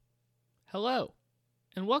Hello,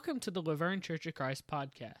 and welcome to the Laverne Church of Christ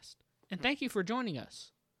podcast, and thank you for joining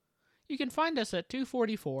us. You can find us at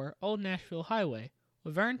 244 Old Nashville Highway,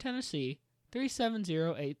 Laverne, Tennessee,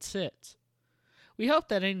 37086. We hope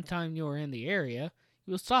that anytime you are in the area,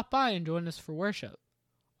 you will stop by and join us for worship.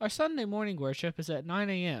 Our Sunday morning worship is at 9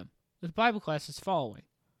 a.m., with Bible classes following.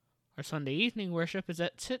 Our Sunday evening worship is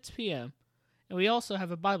at 6 p.m., and we also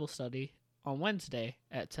have a Bible study on Wednesday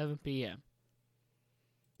at 7 p.m.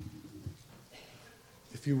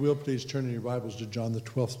 If you will, please turn in your Bibles to John the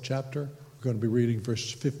 12th chapter. We're going to be reading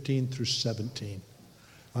verses 15 through 17.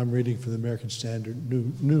 I'm reading from the American Standard,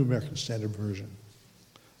 New American Standard Version.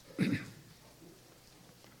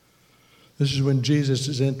 This is when Jesus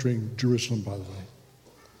is entering Jerusalem, by the way.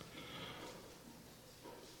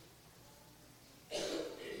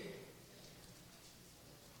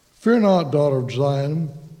 Fear not, daughter of Zion.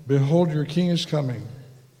 Behold, your king is coming,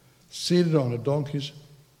 seated on a donkey's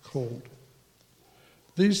colt.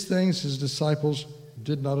 These things his disciples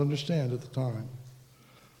did not understand at the time.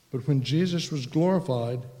 But when Jesus was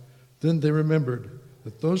glorified, then they remembered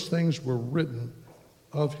that those things were written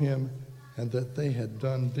of him, and that they had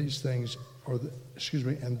done these things,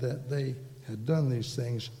 and that they had done these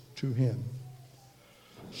things to him.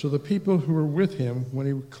 So the people who were with him when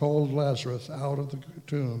he called Lazarus out of the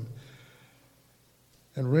tomb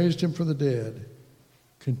and raised him from the dead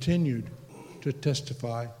continued to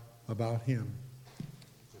testify about him.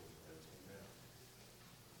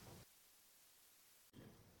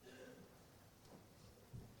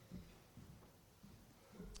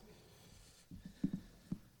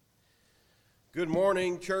 Good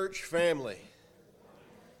morning, church family.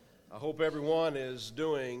 I hope everyone is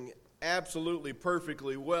doing absolutely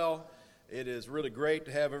perfectly well. It is really great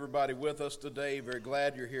to have everybody with us today. Very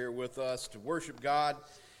glad you're here with us to worship God.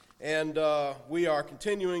 And we are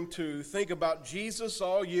continuing to think about Jesus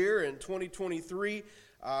all year in 2023.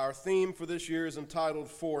 Our theme for this year is entitled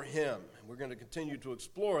For Him. We're going to continue to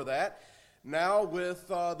explore that now with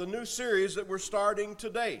the new series that we're starting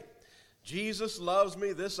today. Jesus loves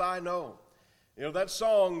me, this I know. You know, that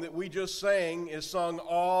song that we just sang is sung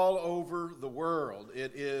all over the world.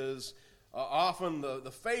 It is often the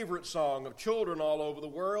favorite song of children all over the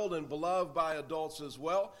world and beloved by adults as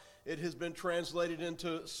well. It has been translated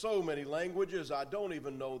into so many languages. I don't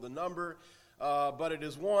even know the number, but it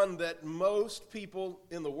is one that most people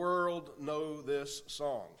in the world know this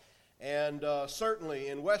song. And certainly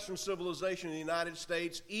in Western civilization in the United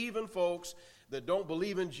States, even folks that don't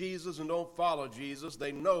believe in Jesus and don't follow Jesus,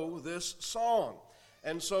 they know this song.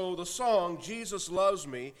 And so the song, Jesus Loves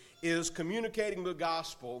Me, is communicating the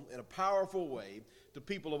gospel in a powerful way to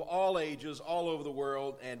people of all ages, all over the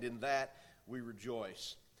world, and in that we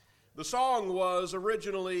rejoice. The song was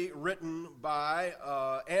originally written by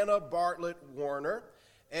Anna Bartlett Warner,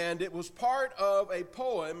 and it was part of a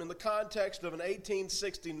poem in the context of an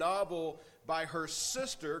 1860 novel by her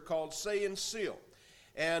sister called Say and Seal.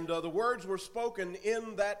 And the words were spoken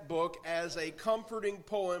in that book as a comforting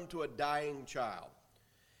poem to a dying child.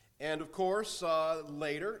 And of course,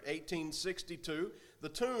 later, 1862, the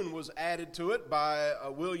tune was added to it by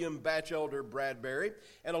William Batchelder Bradbury.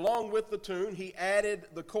 And along with the tune, he added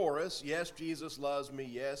the chorus, yes, Jesus loves me,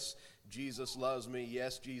 yes, Jesus loves me,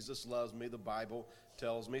 yes, Jesus loves me, the Bible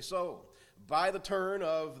tells me so. By the turn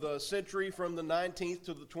of the century, from the 19th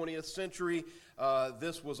to the 20th century,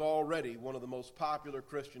 this was already one of the most popular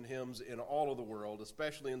Christian hymns in all of the world,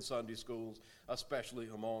 especially in Sunday schools, especially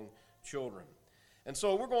among children. And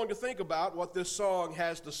so we're going to think about what this song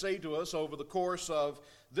has to say to us over the course of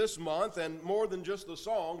this month, and more than just the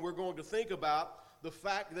song, we're going to think about the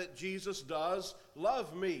fact that Jesus does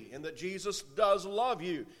love me, and that Jesus does love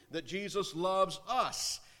you, that Jesus loves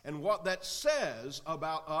us, and what that says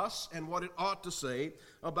about us and what it ought to say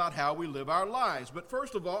about how we live our lives. But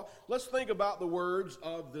first of all, let's think about the words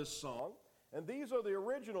of this song. And these are the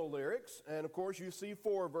original lyrics, and of course you see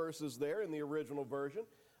 4 verses there in the original version.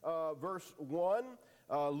 Verse 1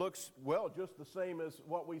 looks, well, just the same as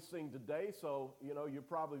what we sing today, so you're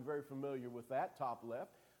probably very familiar with that, top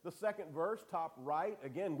left. The second verse, top right,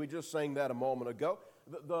 again, we just sang that a moment ago.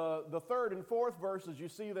 The third and fourth verses you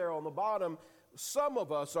see there on the bottom, some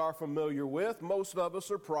of us are familiar with, most of us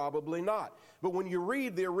are probably not. But when you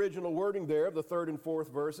read the original wording there of the third and fourth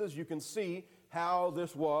verses, you can see how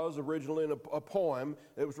this was originally in a poem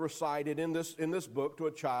that was recited in this book to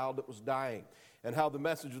a child that was dying, and how the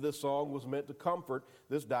message of this song was meant to comfort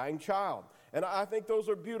this dying child. And I think those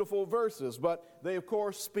are beautiful verses, but they, of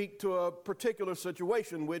course, speak to a particular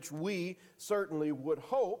situation which we certainly would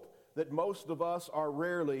hope that most of us are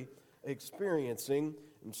rarely experiencing,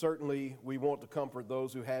 And certainly we want to comfort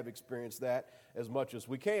those who have experienced that as much as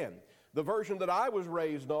we can. The version that I was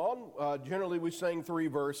raised on, generally we sang 3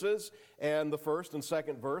 verses, and the first and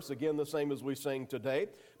second verse, again the same as we sing today.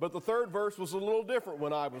 But the third verse was a little different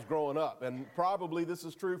when I was growing up, and probably this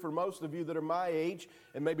is true for most of you that are my age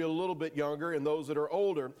and maybe a little bit younger, and those that are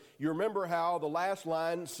older. You remember how the last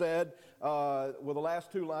line said, the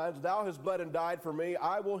last 2 lines, "Thou hast bled and died for me,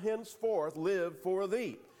 I will henceforth live for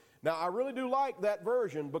thee." Now I really do like that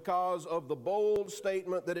version because of the bold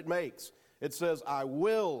statement that it makes. It says, "I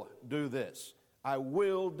will do this. I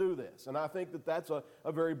will do this." And I think that that's a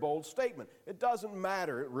very bold statement. It doesn't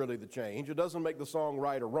matter, really, the change. It doesn't make the song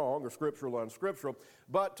right or wrong or scriptural or unscriptural.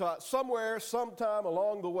 But somewhere, sometime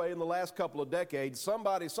along the way in the last couple of decades,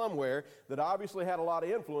 somebody somewhere that obviously had a lot of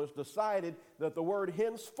influence decided that the word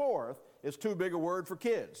henceforth is too big a word for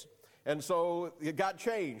kids. And so it got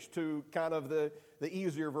changed to kind of the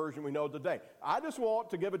easier version we know today. I just want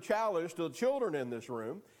to give a challenge to the children in this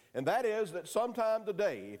room. And that is that sometime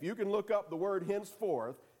today, if you can look up the word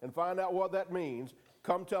henceforth and find out what that means,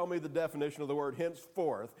 come tell me the definition of the word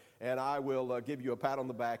henceforth, and I will give you a pat on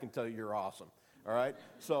the back and tell you you're awesome. All right?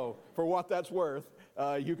 So for what that's worth,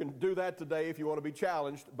 you can do that today if you want to be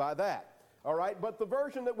challenged by that. All right? But the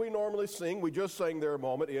version that we normally sing, we just sang there a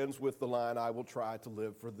moment, ends with the line, "I will try to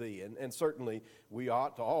live for thee." And certainly we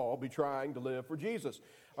ought to all be trying to live for Jesus.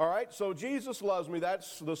 All right? So Jesus loves me,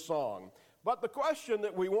 that's the song. But the question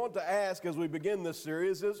that we want to ask as we begin this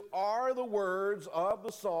series is, are the words of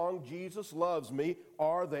the song, "Jesus Loves Me,"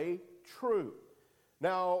 are they true?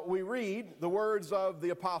 Now, we read the words of the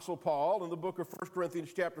Apostle Paul in the book of 1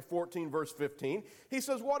 Corinthians chapter 14, verse 15. He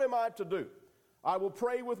says, "What am I to do? I will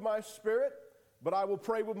pray with my spirit, but I will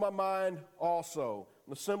pray with my mind also."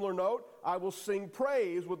 On a similar note, "I will sing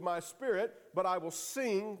praise with my spirit, but I will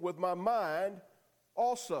sing with my mind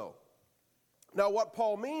also." Now, what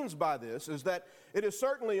Paul means by this is that it is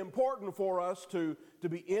certainly important for us to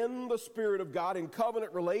be in the Spirit of God, in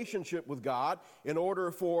covenant relationship with God, in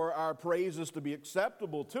order for our praises to be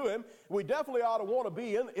acceptable to Him. We definitely ought to want to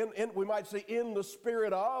be we might say, in the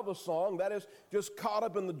spirit of a song. That is, just caught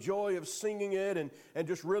up in the joy of singing it and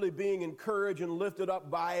just really being encouraged and lifted up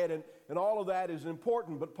by it, and all of that is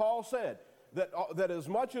important. But Paul said that as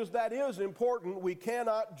much as that is important, we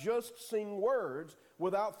cannot just sing words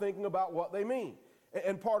without thinking about what they mean.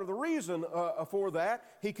 And part of the reason for that,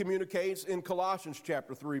 he communicates in Colossians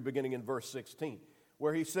chapter 3, beginning in verse 16,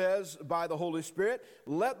 where he says, "By the Holy Spirit,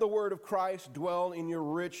 let the word of Christ dwell in you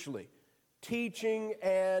richly, teaching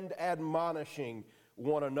and admonishing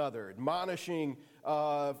one another." Admonishing,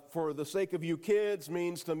 for the sake of you kids,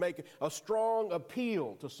 means to make a strong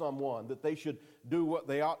appeal to someone that they should do what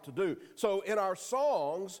they ought to do. So in our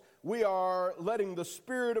songs, we are letting the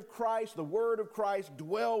Spirit of Christ, the Word of Christ,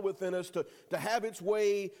 dwell within us to have its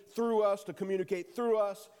way through us, to communicate through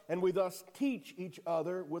us, and we thus teach each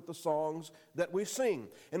other with the songs that we sing.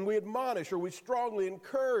 And we admonish, or we strongly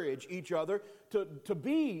encourage each other to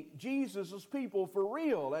be Jesus' people for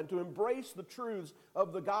real, and to embrace the truths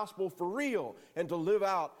of the gospel for real, and to live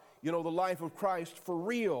out, the life of Christ for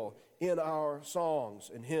real in our songs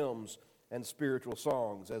and hymns and spiritual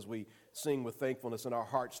songs as we sing with thankfulness in our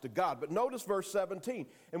hearts to God. But notice verse 17,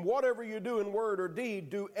 "And whatever you do in word or deed,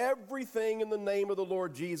 do everything in the name of the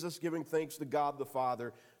Lord Jesus, giving thanks to God the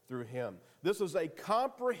Father through Him." This is a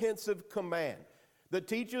comprehensive command that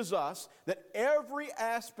teaches us that every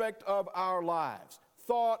aspect of our lives,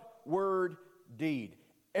 thought, word, deed,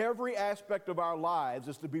 every aspect of our lives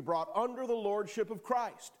is to be brought under the lordship of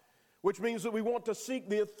Christ, which means that we want to seek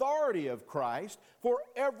the authority of Christ for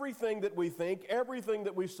everything that we think, everything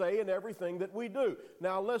that we say, and everything that we do.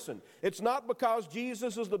 Now listen, it's not because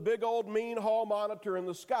Jesus is the big old mean hall monitor in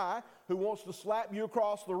the sky who wants to slap you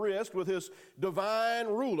across the wrist with his divine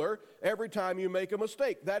ruler every time you make a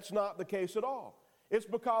mistake. That's not the case at all. It's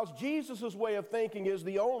because Jesus' way of thinking is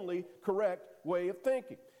the only correct way of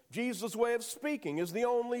thinking. Jesus' way of speaking is the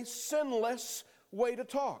only sinless way to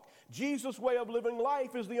talk. Jesus' way of living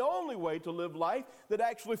life is the only way to live life that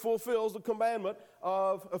actually fulfills the commandment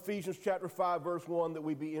of Ephesians chapter 5, verse 1, that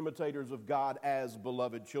we be imitators of God as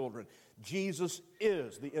beloved children. Jesus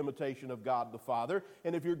is the imitation of God the Father,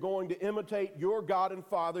 and if you're going to imitate your God and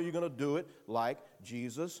Father, you're going to do it like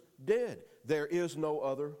Jesus did. There is no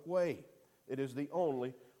other way. It is the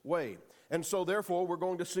only way. And so therefore we're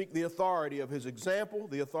going to seek the authority of His example,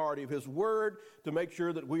 the authority of His word, to make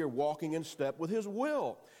sure that we are walking in step with His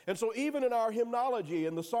will. And so even in our hymnology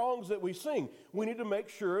and the songs that we sing, we need to make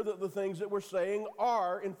sure that the things that we're saying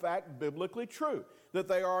are in fact biblically true, that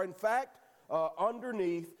they are in fact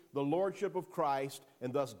underneath the lordship of Christ,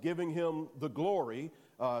 and thus giving Him the glory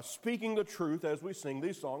speaking the truth as we sing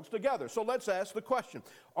these songs together. So let's ask the question,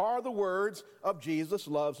 are the words of Jesus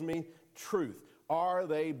loves me truth? Are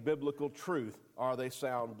they biblical truth? Are they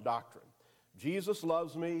sound doctrine? Jesus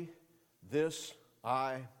loves me, this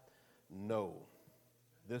I know.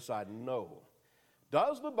 This I know.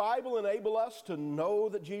 Does the Bible enable us to know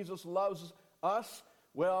that Jesus loves us?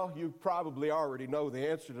 Well, you probably already know the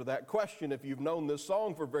answer to that question if you've known this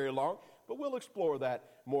song for very long, but we'll explore that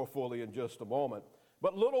more fully in just a moment.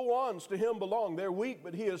 But little ones to him belong. They're weak,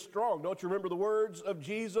 but he is strong. Don't you remember the words of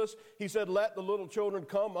Jesus? He said, let the little children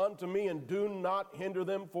come unto me and do not hinder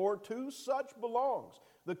them, for to such belongs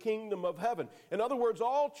the kingdom of heaven. In other words,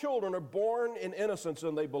 all children are born in innocence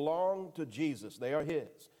and they belong to Jesus. They are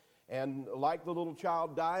his. And like the little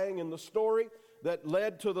child dying in the story that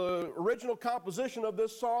led to the original composition of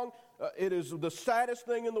this song, it is the saddest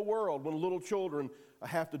thing in the world when little children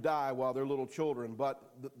have to die while they're little children. But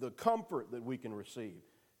the comfort that we can receive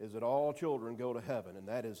is that all children go to heaven, and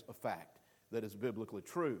that is a fact that is biblically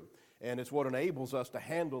true. And it's what enables us to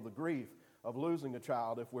handle the grief of losing a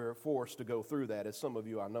child if we're forced to go through that, as some of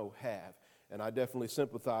you I know have. And I definitely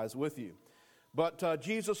sympathize with you. But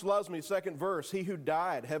Jesus loves me, second verse, he who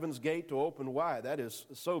died, heaven's gate to open wide. That is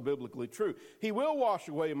so biblically true. He will wash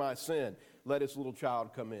away my sin. Let his little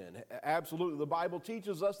child come in. Absolutely. The Bible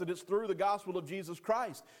teaches us that it's through the gospel of Jesus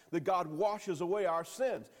Christ that God washes away our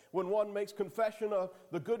sins. When one makes confession of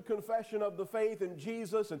the good confession of the faith in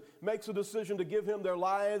Jesus and makes a decision to give him their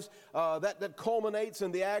lives, that culminates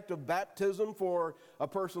in the act of baptism for a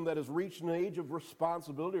person that has reached an age of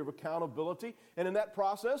responsibility, of accountability. And in that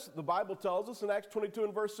process, the Bible tells us in Acts 22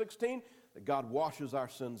 and verse 16, that God washes our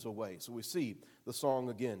sins away. So we see the song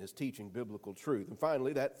again is teaching biblical truth. And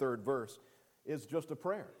finally, that third verse is just a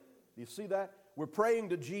prayer. Do you see that? We're praying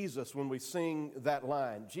to Jesus when we sing that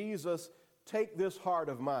line. Jesus, take this heart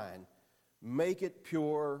of mine, make it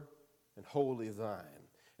pure and wholly thine.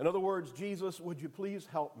 In other words, Jesus, would you please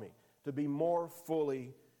help me to be more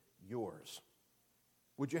fully yours?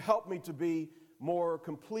 Would you help me to be more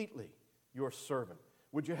completely your servant?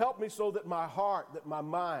 Would you help me so that my heart, that my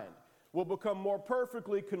mind will become more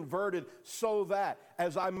perfectly converted, so that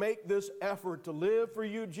as I make this effort to live for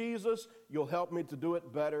you, Jesus, you'll help me to do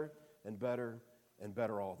it better and better and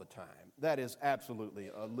better all the time. That is absolutely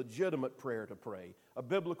a legitimate prayer to pray, a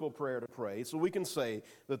biblical prayer to pray. So we can say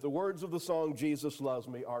that the words of the song, Jesus Loves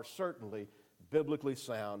Me, are certainly biblically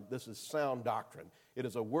sound. This is sound doctrine. It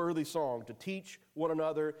is a worthy song to teach one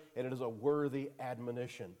another, and it is a worthy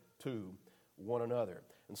admonition to one another.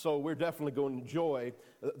 And so we're definitely going to enjoy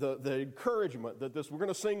the encouragement that we're going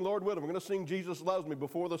to sing Lord Willing. We're going to sing Jesus Loves Me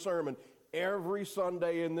before the sermon every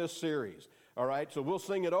Sunday in this series. All right, so we'll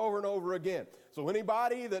sing it over and over again. So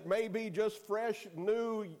anybody that may be just fresh,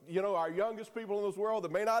 new, our youngest people in this world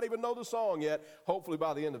that may not even know the song yet, hopefully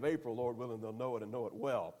by the end of April, Lord willing, they'll know it and know it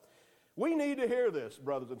well. We need to hear this,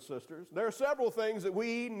 brothers and sisters. There are several things that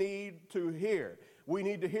we need to hear. We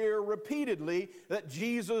need to hear repeatedly that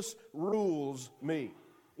Jesus rules me.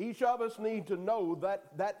 Each of us need to know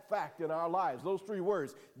that fact in our lives, those three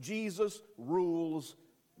words, Jesus rules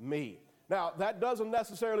me. Now, that doesn't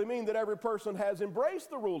necessarily mean that every person has embraced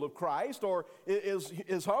the rule of Christ or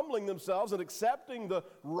is humbling themselves and accepting the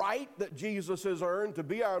right that Jesus has earned to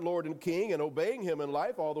be our Lord and King and obeying him in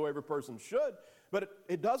life, although every person should. But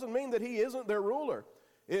it doesn't mean that he isn't their ruler.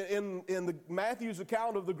 In Matthew's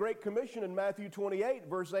account of the Great Commission in Matthew 28,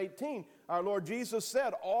 verse 18, our Lord Jesus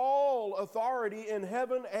said, all authority in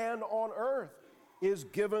heaven and on earth is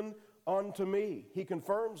given unto me. He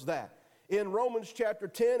confirms that. In Romans chapter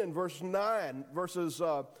 10 and verse 9, verses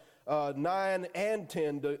 9 and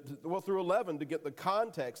 10 through 11 to get the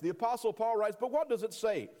context, the Apostle Paul writes, but what does it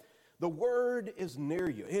say? The word is near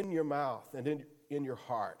you, in your mouth and in your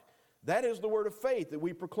heart. That is the word of faith that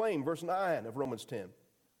we proclaim, verse 9 of Romans 10.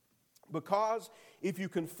 Because if you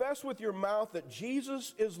confess with your mouth that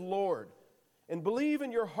Jesus is Lord and believe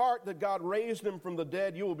in your heart that God raised him from the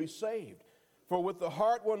dead, you will be saved. For with the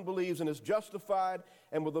heart one believes and is justified,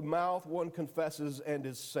 and with the mouth one confesses and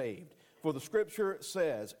is saved. For the scripture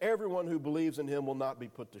says, everyone who believes in him will not be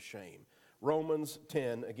put to shame. Romans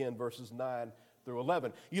 10, again, verses 9 through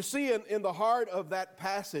 11. You see, in the heart of that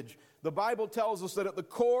passage, the Bible tells us that at the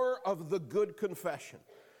core of the good confession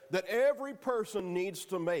that every person needs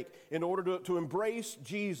to make in order to embrace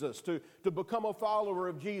Jesus, to become a follower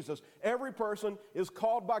of Jesus. Every person is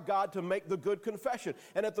called by God to make the good confession.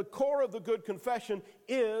 And at the core of the good confession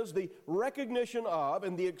is the recognition of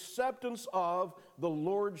and the acceptance of the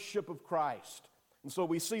lordship of Christ. And so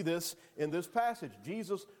we see this in this passage.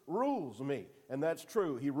 Jesus rules me, and that's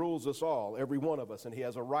true. He rules us all, every one of us, and he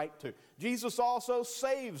has a right to. Jesus also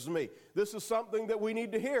saves me. This is something that we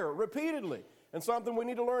need to hear repeatedly, and something we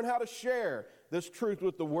need to learn how to share this truth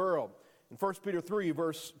with the world. In 1 Peter 3,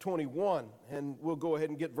 verse 21, and we'll go ahead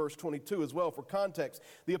and get verse 22 as well for context.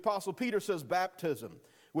 The Apostle Peter says baptism,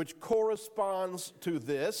 which corresponds to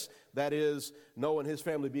this, that is, Noah and his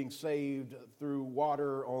family being saved through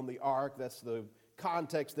water on the ark. That's the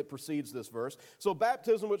context that precedes this verse. So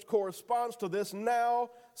baptism, which corresponds to this,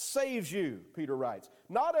 now saves you, Peter writes,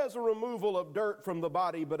 not as a removal of dirt from the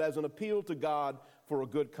body, but as an appeal to God for a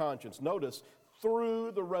good conscience. Notice,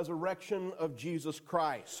 through the resurrection of Jesus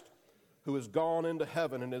Christ, who has gone into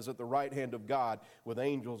heaven and is at the right hand of God with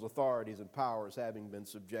angels, authorities, and powers having been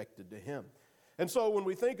subjected to him. And so when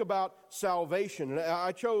we think about salvation, and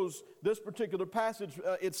I chose this particular passage,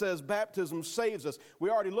 it says baptism saves us. We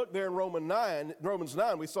already looked there in Romans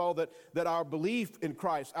 9. We saw that our belief in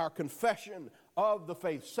Christ, our confession of the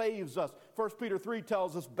faith saves us. 1 Peter 3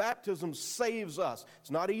 tells us baptism saves us. It's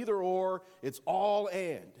not either or, it's all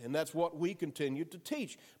and that's what we continue to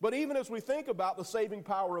teach. But even as we think about the saving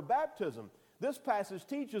power of baptism, this passage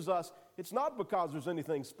teaches us it's not because there's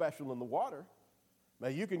anything special in the water. Now,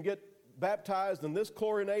 you can get baptized in this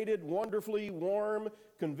chlorinated, wonderfully warm,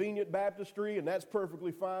 convenient baptistry, and that's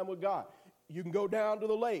perfectly fine with God. You can go down to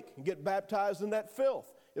the lake and get baptized in that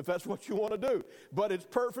filth, if that's what you want to do. But it's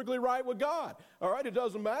perfectly right with God. All right, it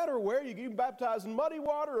doesn't matter where you get baptized in muddy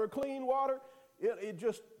water or clean water.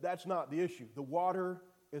 That's not the issue. The water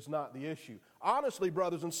is not the issue. Honestly,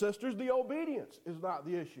 brothers and sisters, the obedience is not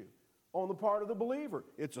the issue on the part of the believer.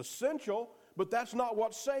 It's essential, but that's not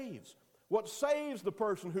what saves. What saves the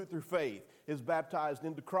person who through faith is baptized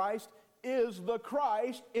into Christ is the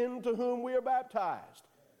Christ into whom we are baptized.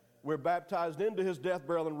 We're baptized into his death,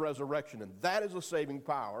 burial, and resurrection, and that is the saving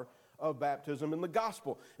power of baptism in the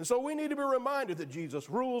gospel. And so we need to be reminded that Jesus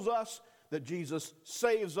rules us, that Jesus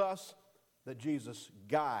saves us, that Jesus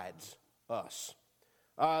guides us.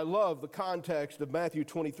 I love the context of Matthew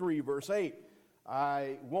 23, verse 8.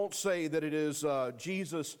 I won't say that it is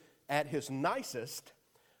Jesus at his nicest,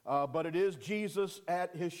 but it is Jesus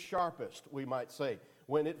at his sharpest, we might say,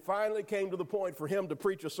 when it finally came to the point for him to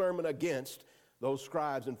preach a sermon against those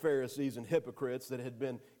scribes and Pharisees and hypocrites that had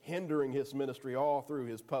been hindering his ministry all through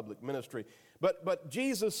his public ministry. But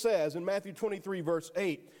Jesus says in Matthew 23, verse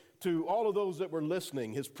 8, to all of those that were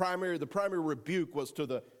listening, the primary rebuke was to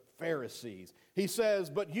the Pharisees. He says,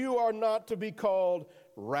 "But you are not to be called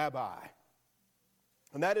rabbi."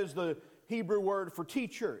 And that is the Hebrew word for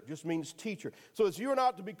teacher. It just means teacher. So it's you're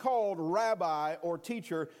not to be called rabbi or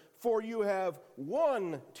teacher, for you have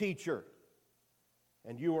one teacher,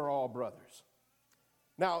 and you are all brothers.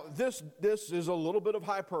 Now, this is a little bit of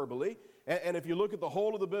hyperbole, and if you look at the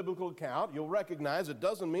whole of the biblical account, you'll recognize it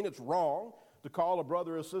doesn't mean it's wrong to call a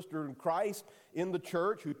brother or sister in Christ in the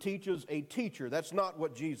church who teaches a teacher. That's not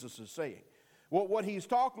what Jesus is saying. What he's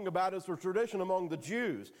talking about is the tradition among the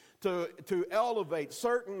Jews to elevate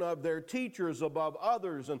certain of their teachers above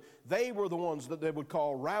others, and they were the ones that they would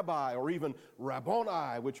call rabbi or even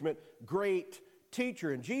rabboni, which meant great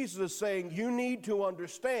teacher. And Jesus is saying you need to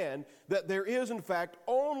understand that there is in fact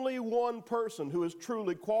only one person who is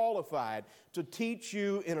truly qualified to teach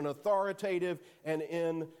you in an authoritative and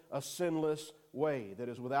in a sinless way that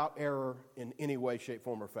is without error in any way, shape,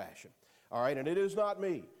 form, or fashion. All right, and it is not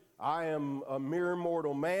me. I am a mere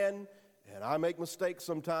mortal man, and I make mistakes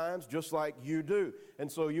sometimes, just like you do.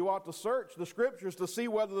 And so you ought to search the Scriptures to see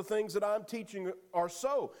whether the things that I'm teaching are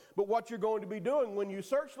so. But what you're going to be doing when you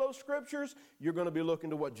search those Scriptures, you're going to be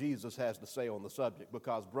looking to what Jesus has to say on the subject.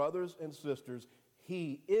 Because, brothers and sisters,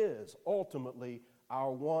 he is ultimately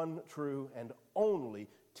our one true and only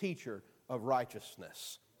teacher of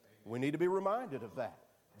righteousness. We need to be reminded of that.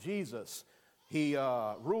 Jesus, he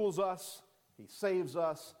rules us, he saves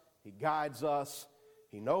us, he guides us,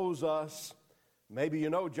 he knows us. Maybe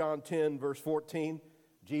you know John 10, verse 14.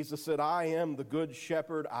 Jesus said, "I am the good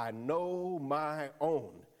shepherd. I know my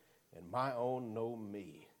own, and my own know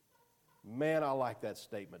me." Man, I like that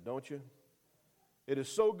statement, don't you? It is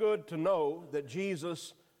so good to know that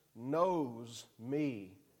Jesus knows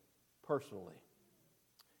me personally.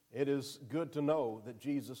 It is good to know that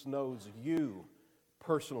Jesus knows you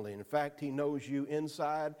personally. In fact, he knows you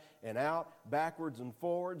inside and out, backwards and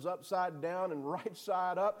forwards, upside down and right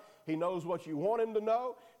side up. He knows what you want him to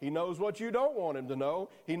know. He knows what you don't want him to know.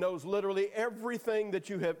 He knows literally everything that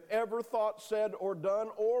you have ever thought, said, or done,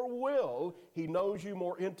 or will. He knows you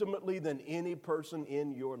more intimately than any person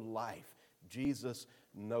in your life. Jesus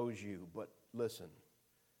knows you. But listen,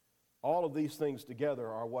 All of these things together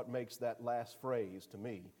are what makes that last phrase, to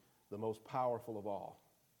me, the most powerful of all.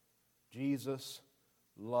 Jesus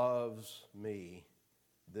loves me,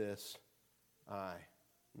 this I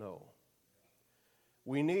know.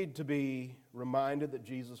 We need to be reminded that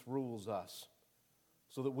Jesus rules us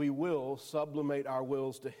so that we will sublimate our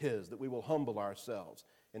wills to His, that we will humble ourselves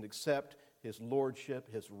and accept His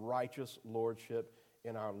lordship, His righteous lordship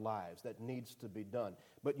in our lives. That needs to be done.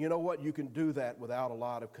 But you know what? You can do that without a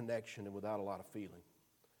lot of connection and without a lot of feeling.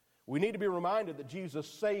 We need to be reminded that Jesus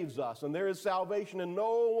saves us, and there is salvation in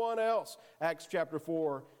no one else. Acts chapter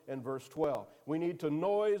 4 and verse 12. We need to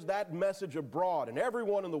noise that message abroad, and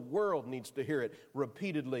everyone in the world needs to hear it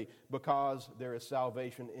repeatedly because there is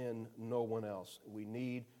salvation in no one else. We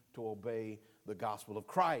need to obey the gospel of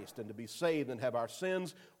Christ and to be saved and have our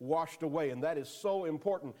sins washed away, and that is so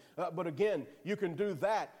important. But again, you can do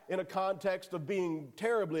that in a context of being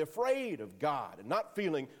terribly afraid of God and not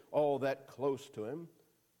feeling all that close to Him.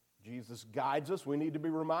 Jesus guides us. We need to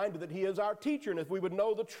be reminded that He is our teacher, and if we would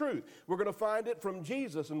know the truth, we're going to find it from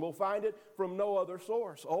Jesus, and we'll find it from no other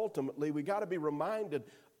source. Ultimately, we got to be reminded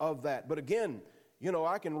of that. But again,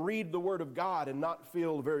 I can read the Word of God and not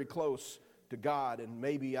feel very close to God, and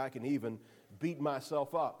maybe I can even beat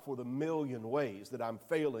myself up for the million ways that I'm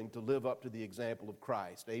failing to live up to the example of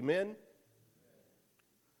Christ. Amen?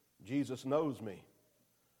 Jesus knows me.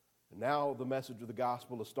 And now the message of the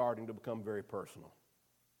gospel is starting to become very personal.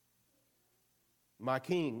 My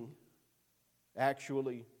King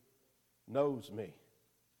actually knows me.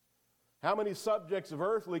 How many subjects of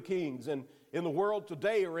earthly kings in the world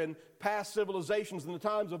today or in past civilizations in the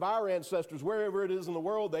times of our ancestors, wherever it is in the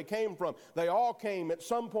world they came from, they all came at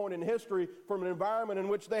some point in history from an environment in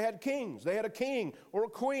which they had kings. They had a king or a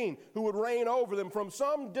queen who would reign over them from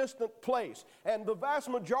some distant place. And the vast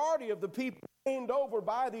majority of the people reigned over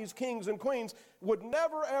by these kings and queens would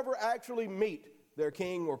never ever actually meet their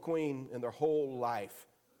king or queen in their whole life.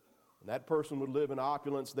 And that person would live in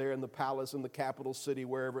opulence there in the palace in the capital city,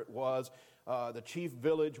 wherever it was, the chief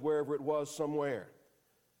village, wherever it was somewhere.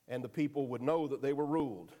 And the people would know that they were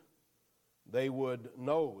ruled. They would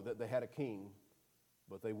know that they had a king,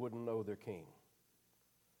 but they wouldn't know their king.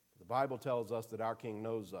 The Bible tells us that our King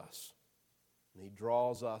knows us, and He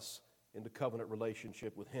draws us into covenant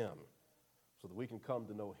relationship with Him so that we can come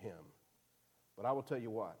to know Him. But I will tell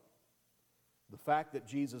you what, the fact that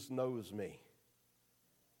Jesus knows me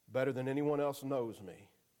better than anyone else knows me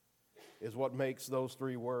is what makes those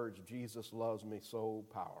three words, Jesus loves me, so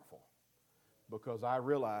powerful. Because I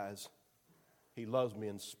realize He loves me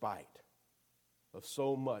in spite of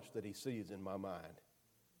so much that He sees in my mind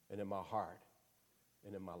and in my heart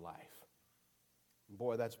and in my life. And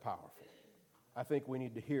boy, that's powerful. I think we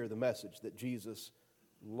need to hear the message that Jesus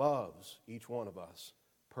loves each one of us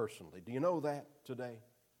personally. Do you know that today?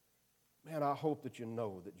 Man, I hope that you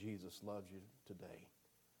know that Jesus loves you today.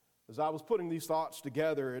 As I was putting these thoughts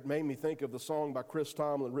together, it made me think of the song by Chris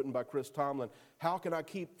Tomlin, written by Chris Tomlin, How Can I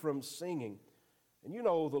Keep From Singing? And you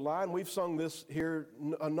know the line, we've sung this here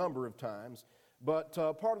a number of times, but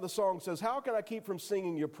part of the song says, how can I keep from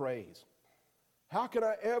singing your praise? How can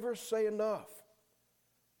I ever say enough?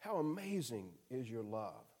 How amazing is your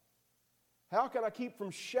love? How can I keep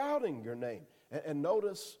from shouting your name? And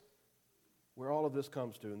notice where all of this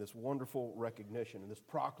comes to in this wonderful recognition and this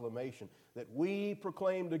proclamation that we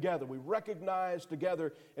proclaim together. We recognize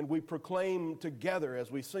together and we proclaim together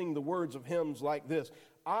as we sing the words of hymns like this.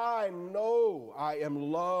 I know I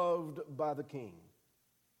am loved by the King.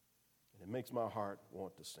 And it makes my heart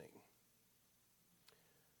want to sing.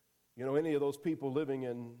 You know, any of those people living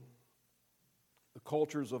in the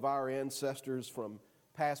cultures of our ancestors from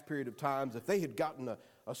past period of times, if they had gotten a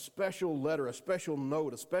special letter, a special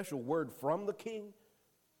note, a special word from the King,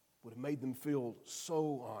 would have made them feel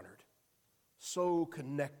so honored, so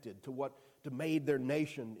connected to made their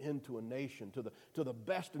nation into a nation, to the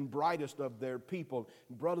best and brightest of their people.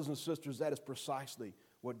 And brothers and sisters, that is precisely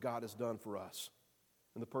what God has done for us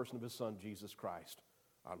in the person of His Son, Jesus Christ,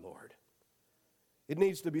 our Lord. It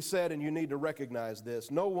needs to be said, and you need to recognize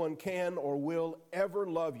this, no one can or will ever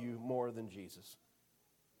love you more than Jesus.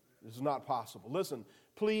 This is not possible. Listen,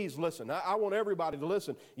 please listen. I want everybody to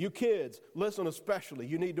listen. You kids, listen especially.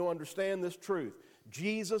 You need to understand this truth.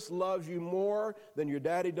 Jesus loves you more than your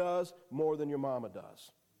daddy does, more than your mama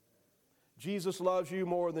does. Jesus loves you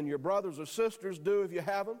more than your brothers or sisters do if you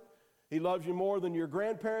have them. He loves you more than your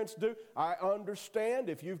grandparents do. I understand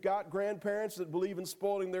if you've got grandparents that believe in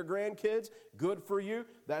spoiling their grandkids, good for you.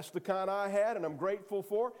 That's the kind I had, and I'm grateful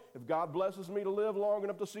for. If God blesses me to live long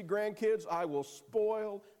enough to see grandkids, I will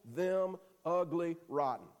spoil them ugly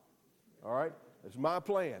rotten. All right? It's my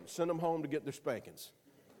plan. Send them home to get their spankings.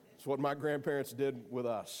 It's what my grandparents did with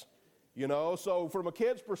us. You know, so from a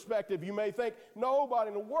kid's perspective, you may think, nobody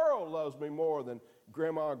in the world loves me more than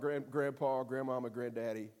grandma, grandpa, grandmama,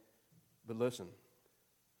 granddaddy. But listen,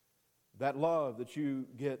 that love that you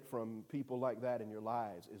get from people like that in your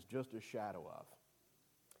lives is just a shadow of.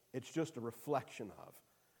 It's just a reflection of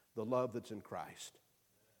the love that's in Christ.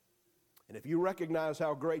 And if you recognize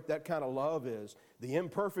how great that kind of love is, the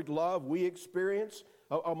imperfect love we experience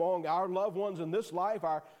among our loved ones in this life,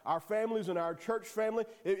 our families and our church family,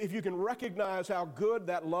 if you can recognize how good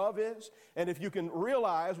that love is, and if you can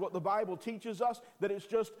realize what the Bible teaches us, that it's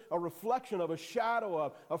just a reflection of, a shadow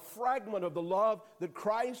of, a fragment of the love that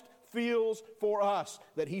Christ feels for us,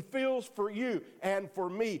 that he feels for you and for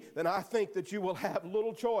me, then I think that you will have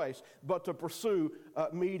little choice but to pursue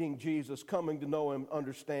meeting Jesus, coming to know him,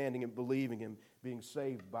 understanding him, believing him, being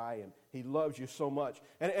saved by him. He loves you so much.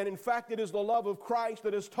 And in fact, it is the love of Christ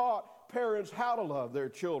that has taught parents how to love their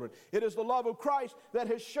children. It is the love of Christ that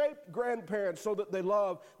has shaped grandparents so that they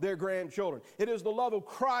love their grandchildren. It is the love of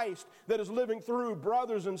Christ that is living through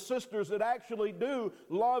brothers and sisters that actually do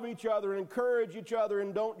love each other, encourage each other,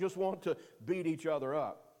 and don't just want to beat each other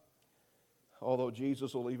up. Although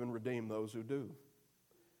Jesus will even redeem those who do,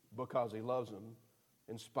 because he loves them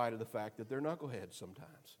in spite of the fact that they're knuckleheads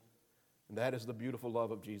sometimes. And that is the beautiful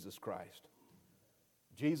love of Jesus Christ.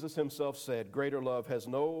 Jesus himself said, greater love has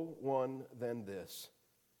no one than this,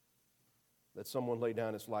 that someone lay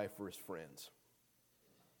down his life for his friends.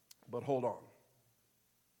 But hold on.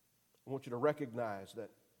 I want you to recognize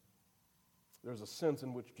that there's a sense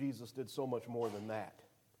in which Jesus did so much more than that.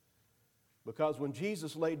 Because when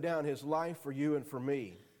Jesus laid down his life for you and for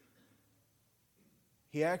me,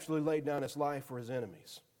 he actually laid down his life for his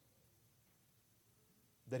enemies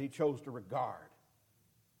that he chose to regard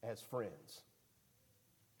as friends.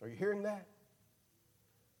 Are you hearing that?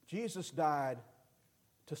 Jesus died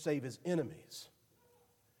to save his enemies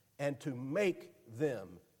and to make them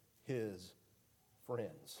his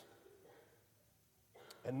friends.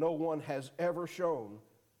 And no one has ever shown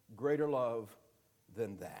greater love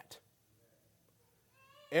than that.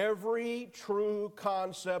 Every true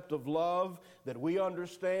concept of love that we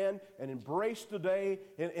understand and embrace today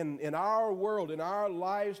in our world, in our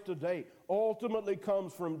lives today, ultimately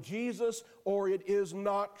comes from Jesus, or it is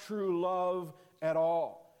not true love at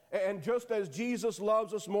all. And just as Jesus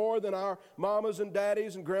loves us more than our mamas and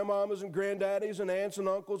daddies and grandmamas and granddaddies and aunts and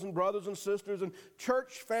uncles and brothers and sisters and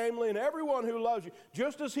church family and everyone who loves you,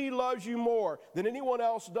 just as he loves you more than anyone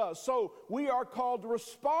else does, so we are called to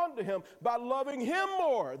respond to him by loving him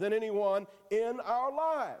more than anyone in our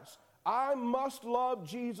lives. I must love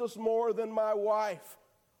Jesus more than my wife,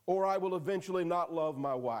 or I will eventually not love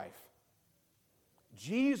my wife.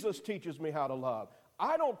 Jesus teaches me how to love.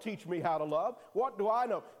 I don't teach me how to love. What do I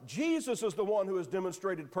know? Jesus is the one who has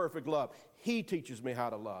demonstrated perfect love. He teaches me how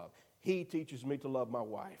to love. He teaches me to love my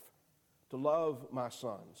wife, to love my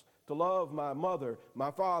sons, to love my mother, my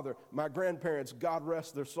father, my grandparents, God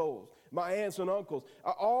rest their souls, my aunts and uncles,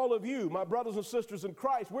 all of you, my brothers and sisters in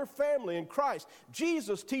Christ. We're family in Christ.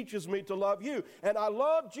 Jesus teaches me to love you, and I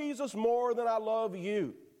love Jesus more than I love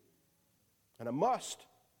you. And I must,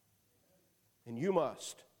 and you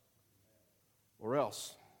must. Or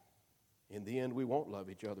else, in the end, we won't love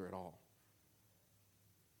each other at all.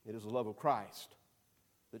 It is the love of Christ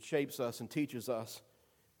that shapes us and teaches us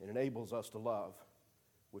and enables us to love,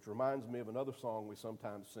 which reminds me of another song we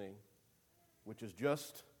sometimes sing, which is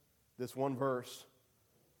just this one verse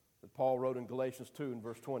that Paul wrote in Galatians 2 and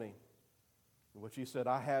verse 20, in which he said,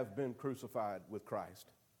 I have been crucified with Christ.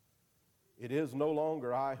 It is no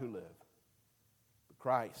longer I who live, but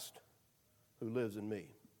Christ who lives in me.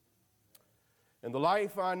 And the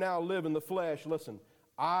life I now live in the flesh, listen,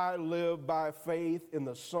 I live by faith in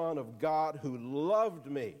the Son of God who loved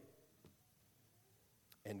me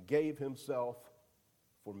and gave himself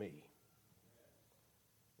for me.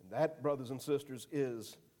 And that, brothers and sisters,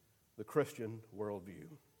 is the Christian worldview.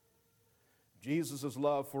 Jesus'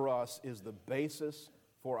 love for us is the basis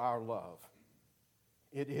for our love.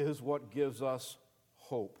 It is what gives us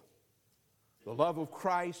hope. The love of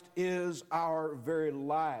Christ is our very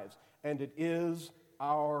lives. And it is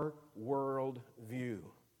our world view.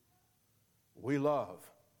 We love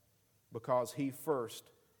because he first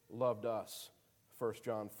loved us. 1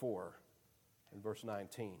 John 4 and verse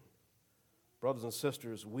 19. Brothers and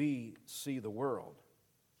sisters, we see the world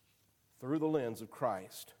through the lens of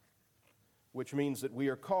Christ, which means that we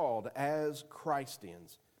are called as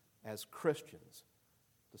Christians, as Christians,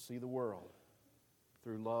 to see the world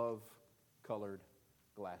through love-colored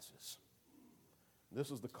glasses. This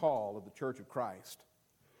is the call of the Church of Christ,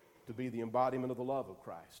 to be the embodiment of the love of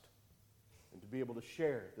Christ. and to be able to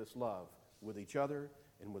share this love with each other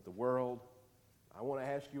and with the world. I want to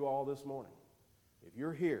ask you all this morning, if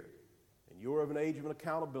you're here and you're of an age of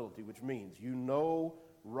accountability, which means you know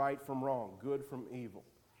right from wrong, good from evil,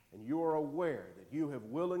 and you are aware that you have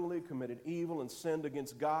willingly committed evil and sinned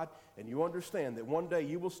against God, and you understand that one day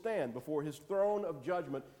you will stand before his throne of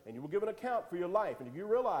judgment and you will give an account for your life. And if you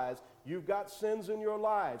realize you've got sins in your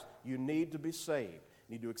lives, you need to be saved.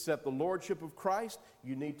 You need to accept the lordship of Christ.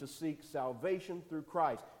 You need to seek salvation through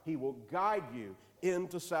Christ. He will guide you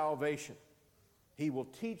into salvation. He will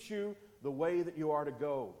teach you the way that you are to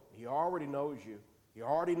go. He already knows you. He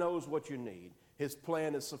already knows what you need. His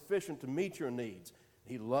plan is sufficient to meet your needs.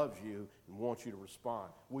 He loves you and wants you to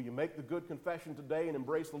respond. Will you make the good confession today and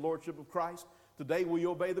embrace the lordship of Christ? Today, will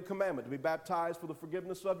you obey the commandment to be baptized for the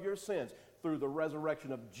forgiveness of your sins through the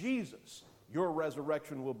resurrection of Jesus? Your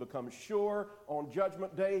resurrection will become sure on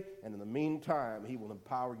Judgment Day, and in the meantime, he will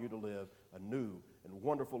empower you to live a new and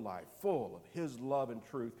wonderful life full of his love and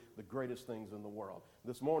truth, the greatest things in the world.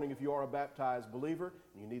 This morning, if you are a baptized believer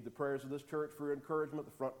and you need the prayers of this church for your encouragement,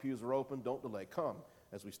 the front pews are open. Don't delay. Come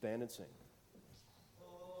as we stand and sing.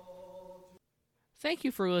 Thank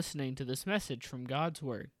you for listening to this message from God's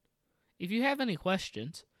Word. If you have any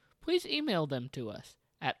questions, please email them to us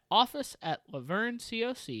at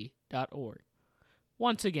office@lavergnecoc.org.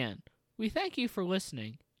 Once again, we thank you for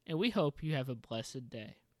listening, and we hope you have a blessed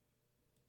day.